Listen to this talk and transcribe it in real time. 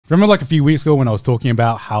Remember like a few weeks ago when I was talking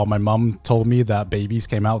about how my mum told me that babies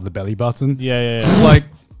came out of the belly button? Yeah.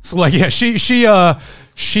 She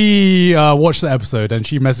watched the episode and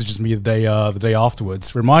she messages me the day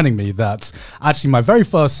afterwards, reminding me that actually my very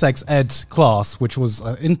first sex ed class, which was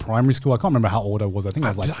in primary school, I can't remember how old I was. I think I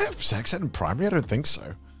was like, did I have sex ed in primary? I don't think so.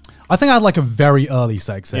 I think I had like a very early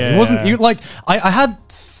sex ed. Yeah. It wasn't like I had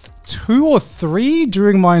 2 or 3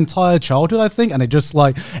 during my entire childhood, I think, and it just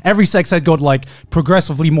like every sex ed got like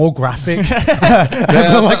progressively more graphic,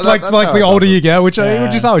 like the older you get, which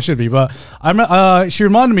is how it should be. But she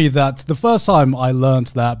reminded me that the first time I learned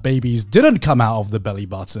that babies didn't come out of the belly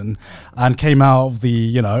button and came out of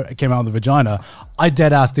the vagina, I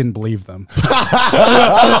dead ass didn't believe them.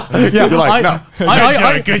 You're like, no.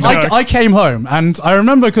 Good joke. I came home and I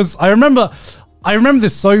remember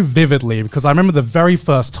this so vividly because I remember the very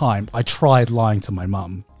first time I tried lying to my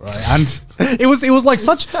mum, right? And it was like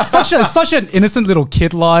such an innocent little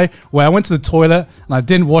kid lie where I went to the toilet and I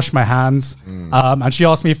didn't wash my hands, and she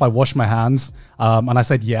asked me if I washed my hands, and I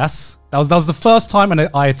said yes. That was the first time, and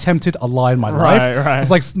I attempted a lie in my life. Right. It was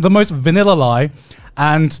like the most vanilla lie.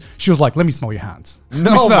 And she was like, "Let me smell your hands."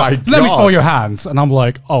 Let me smell your hands. And I'm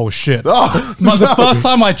like, "Oh shit!" The first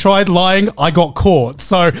time I tried lying, I got caught.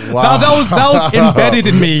 So that was embedded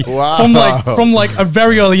in me from like a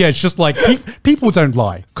very early age. Just like people don't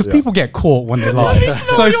lie because people get caught when they lie.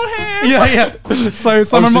 Smell your hands. Yeah. So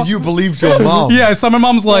So you believed your mom? Yeah. So my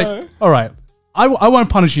mom's like, "All right, I won't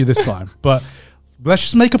punish you this time, but." Let's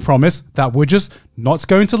just make a promise that we're just not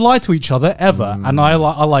going to lie to each other ever. And I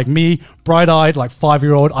like me, bright-eyed, like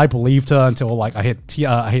 5-year-old. I believed her until like I hit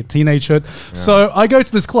teenagehood. Yeah. So I go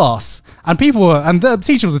to this class, and the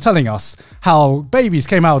teachers were telling us how babies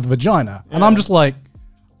came out of the vagina, and I'm just like,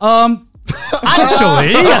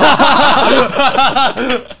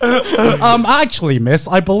 actually, miss,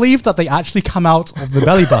 I believe that they actually come out of the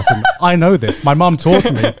belly button. I know this. My mum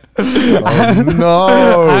taught me.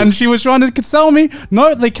 And she was trying to tell me,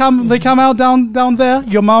 no, they come out down there.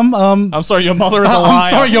 Your mum. I'm sorry, your mother is a liar.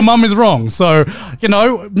 I'm sorry, your mum is wrong. So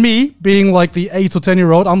me being like the 8 or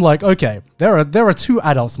 10-year-old, I'm like, okay, there are 2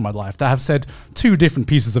 adults in my life that have said 2 different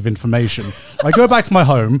pieces of information. I go back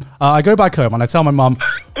home, and I tell my mum.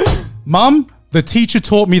 Mum, the teacher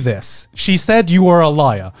taught me this. She said you were a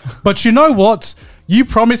liar. But you know what? You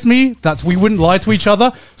promised me that we wouldn't lie to each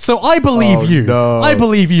other, so I believe you. No. I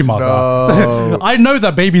believe you, mother. No. I know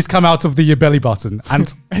that babies come out of the belly button.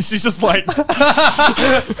 And she's just like...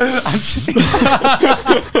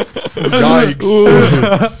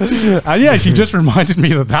 Yikes. And yeah, she just reminded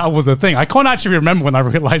me that was a thing. I can't actually remember when I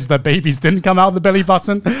realized that babies didn't come out of the belly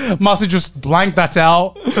button. Must have just blanked that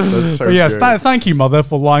out. That's so but yes, good. Thank you, mother,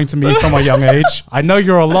 for lying to me from a young age. I know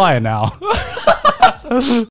you're a liar now.